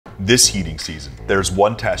This heating season, there's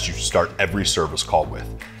one test you should start every service call with,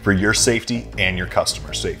 for your safety and your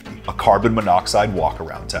customer safety: a carbon monoxide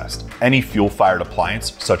walk-around test. Any fuel-fired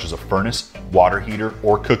appliance, such as a furnace, water heater,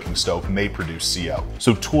 or cooking stove, may produce CO.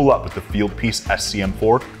 So tool up with the Fieldpiece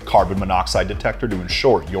SCM4 carbon monoxide detector to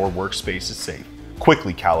ensure your workspace is safe.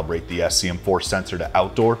 Quickly calibrate the SCM4 sensor to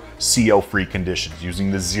outdoor, CO-free conditions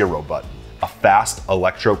using the 0 button. A fast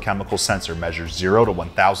electrochemical sensor measures 0 to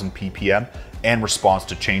 1000 ppm and responds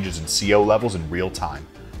to changes in CO levels in real time.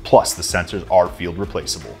 Plus, the sensors are field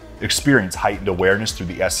replaceable. Experience heightened awareness through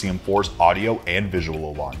the SCM4's audio and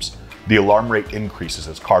visual alarms. The alarm rate increases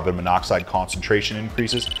as carbon monoxide concentration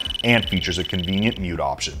increases and features a convenient mute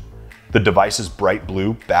option. The device's bright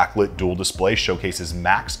blue backlit dual display showcases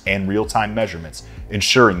max and real-time measurements,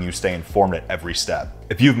 ensuring you stay informed at every step.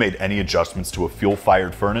 If you've made any adjustments to a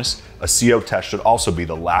fuel-fired furnace, a CO test should also be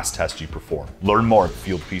the last test you perform. Learn more at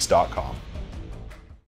fieldpiece.com.